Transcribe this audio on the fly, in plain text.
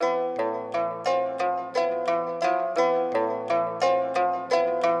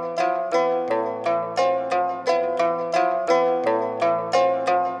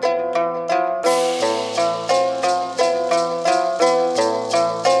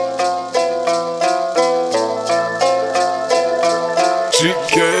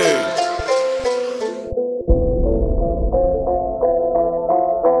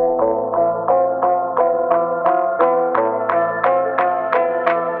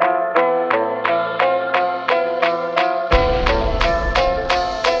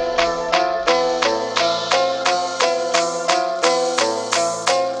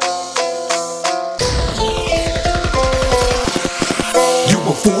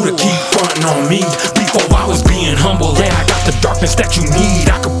to keep frontin' on me. Before I was being humble, yeah, I got the darkness that you need.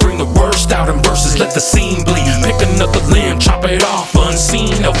 I could bring the worst out in verses, let the scene bleed. Pick another limb, chop it off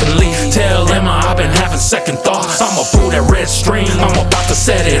unseen, elfenly. Tell Enma I've been having second thoughts. I'ma pull that red string, I'm about to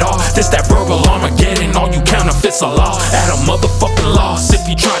set it off. This that verbal armageddon, all you counterfeits are lost. At a motherfucking loss if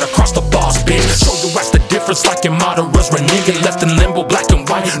you try to cross the boss, bitch. Show you that's the difference, like in madaras, rinnegen, left in limbo, black and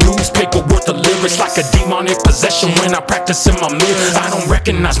white. Newspaper worth of lyrics, like a demonic possession. When I practice in my mirror, I don't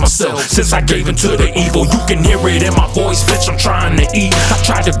recognize myself since I gave into the evil. You can hear it in my voice, bitch, I'm trying to eat. I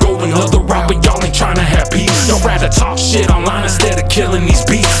tried to go another route, but y'all ain't trying to have peace. Y'all rather talk shit online instead of killing these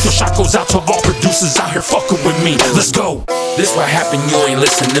beats. Your shot goes out to all producers out here fucking with me. Let's go. This what happened, you ain't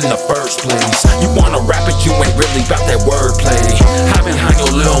listening in the first place. You wanna rap it, you ain't really about that wordplay. Hide behind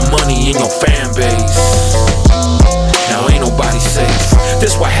your little money in your fan base. Now ain't nobody safe.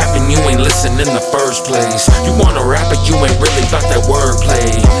 This what happened, you ain't listening in the first place. You wanna rap it, you ain't really about that wordplay.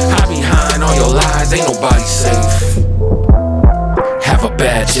 Hide behind all your lies, ain't nobody safe. Have a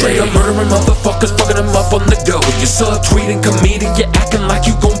bad day. Straight up murdering motherfuckers, fucking them up on the go. You subtweetin, comedic, you're acting like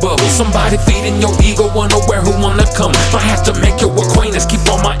you gon' bubble. Somebody feeding your ego, unaware who wanna come. Might have to make your acquaintance, keep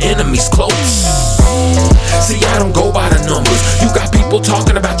all my enemies close. See, I don't go by the numbers. You got people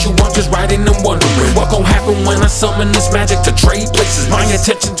talking about you, I'm just writing and wondering what gon' happen when I summon this magic to trade places. My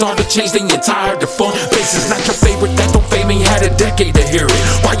intentions are to change the entire defunct faces. Not your favorite, that don't fade me, had a decade to hear it.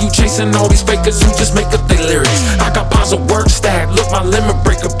 Why you chasing all these fakers who just make up their lyrics? I got piles of work stacked, look my limit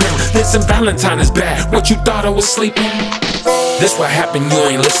break appearance. Listen, Valentine is bad, what you thought I was sleeping? This what happened, you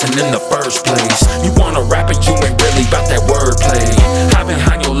ain't listening in the first place. You wanna rap it, you ain't really about that wordplay. Hide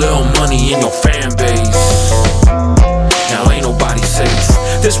behind your little money in your fan base. Now ain't nobody safe.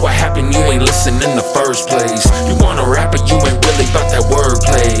 This what happened, you ain't listening in the first place. You wanna rap it, you ain't really about that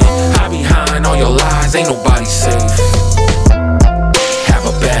wordplay. Hide behind all your lies, ain't nobody safe. Have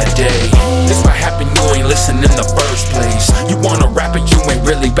a bad day. This what happened, you ain't listening in the first place. You wanna rap it, you ain't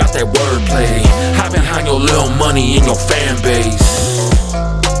really about that wordplay. Hide behind your little money in your fan base.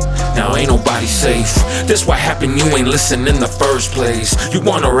 Now ain't nobody safe. This what happened, you ain't listening in the first place. You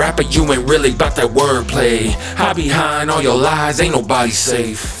wanna rap it, you ain't really about that wordplay. Hide behind all your lies, ain't nobody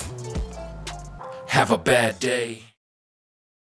safe. Have a bad day.